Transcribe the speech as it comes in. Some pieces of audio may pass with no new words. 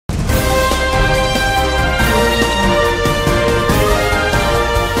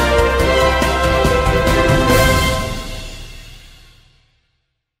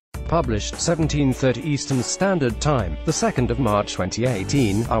published 17:30 Eastern Standard Time, the 2nd of March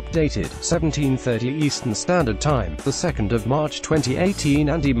 2018, updated 17:30 Eastern Standard Time, the 2nd of March 2018.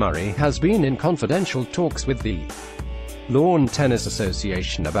 Andy Murray has been in confidential talks with the Lawn Tennis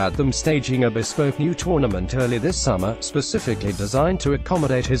Association about them staging a bespoke new tournament early this summer, specifically designed to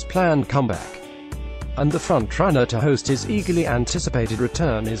accommodate his planned comeback. And the frontrunner to host his eagerly anticipated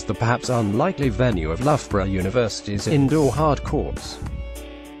return is the perhaps unlikely venue of Loughborough University's indoor hard courts.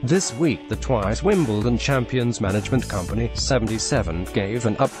 This week, the twice Wimbledon champions management company, 77, gave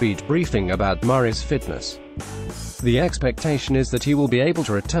an upbeat briefing about Murray's fitness. The expectation is that he will be able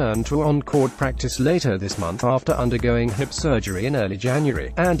to return to on-court practice later this month after undergoing hip surgery in early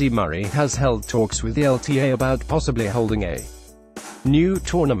January. Andy Murray has held talks with the LTA about possibly holding a new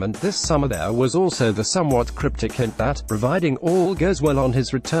tournament this summer. There was also the somewhat cryptic hint that, providing all goes well on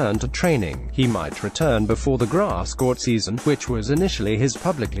his return to training, he might return before the grass court season, which was initially his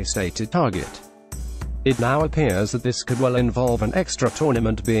publicly stated target. It now appears that this could well involve an extra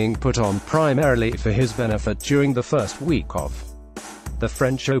tournament being put on primarily for his benefit during the first week of the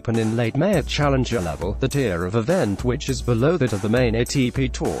French Open in late May at challenger level, the tier of event which is below that of the main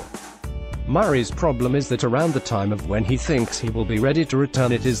ATP Tour. Murray's problem is that around the time of when he thinks he will be ready to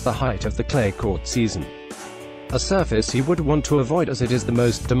return, it is the height of the clay court season, a surface he would want to avoid as it is the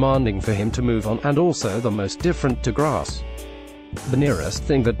most demanding for him to move on, and also the most different to grass. The nearest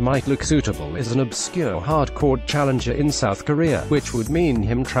thing that might look suitable is an obscure hard-court challenger in South Korea, which would mean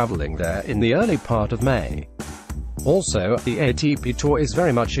him traveling there in the early part of May. Also, the ATP Tour is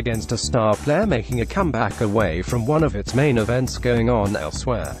very much against a star player making a comeback away from one of its main events going on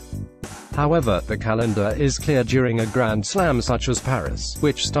elsewhere. However, the calendar is clear during a Grand Slam such as Paris,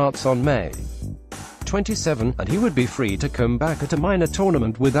 which starts on May 27, and he would be free to come back at a minor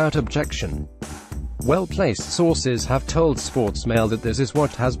tournament without objection. Well-placed sources have told Sportsmail that this is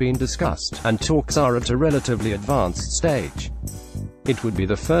what has been discussed, and talks are at a relatively advanced stage. It would be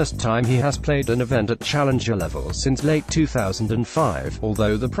the first time he has played an event at challenger level since late 2005,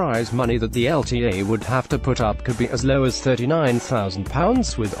 although the prize money that the LTA would have to put up could be as low as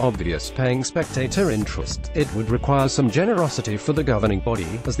 £39,000 with obvious paying spectator interest. It would require some generosity for the governing body,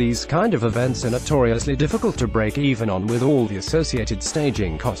 as these kind of events are notoriously difficult to break even on with all the associated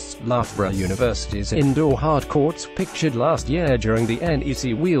staging costs. Loughborough University's indoor hard courts, pictured last year during the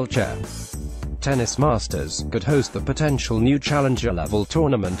NEC Wheelchair Tennis Masters, could host the potential new challenger-level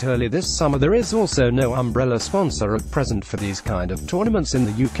tournament early this summer. There is also no umbrella sponsor at present for these kind of tournaments in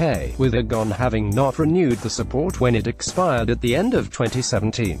the UK, with Agon having not renewed the support when it expired at the end of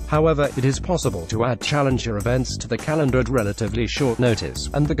 2017. However, it is possible to add challenger events to the calendar at relatively short notice,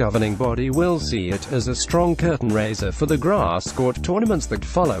 and the governing body will see it as a strong curtain raiser for the grass court tournaments that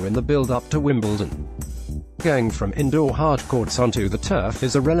follow in the build-up to Wimbledon. Going from indoor hard courts onto the turf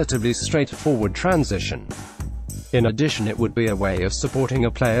is a relatively straightforward transition. In addition, it would be a way of supporting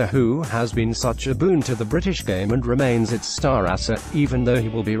a player who has been such a boon to the British game and remains its star asset, even though he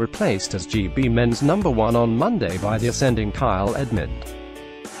will be replaced as GB men's #1 on Monday by the ascending Kyle Edmund.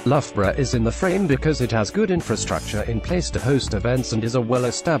 Loughborough is in the frame because it has good infrastructure in place to host events and is a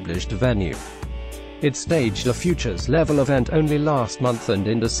well-established venue. It staged a Futures-level event only last month and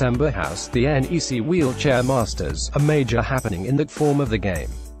in December housed the NEC Wheelchair Masters, a major happening in that form of the game.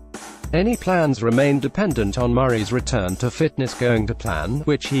 Any plans remain dependent on Murray's return to fitness going to plan,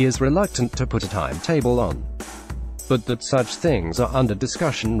 which he is reluctant to put a timetable on. But that such things are under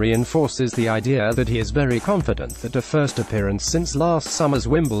discussion reinforces the idea that he is very confident that a first appearance since last summer's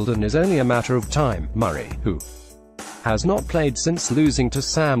Wimbledon is only a matter of time. Murray, who has not played since losing to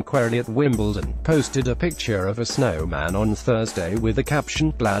Sam Querrey at Wimbledon, posted a picture of a snowman on Thursday with the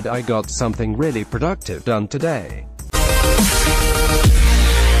caption, "Glad I got something really productive done today."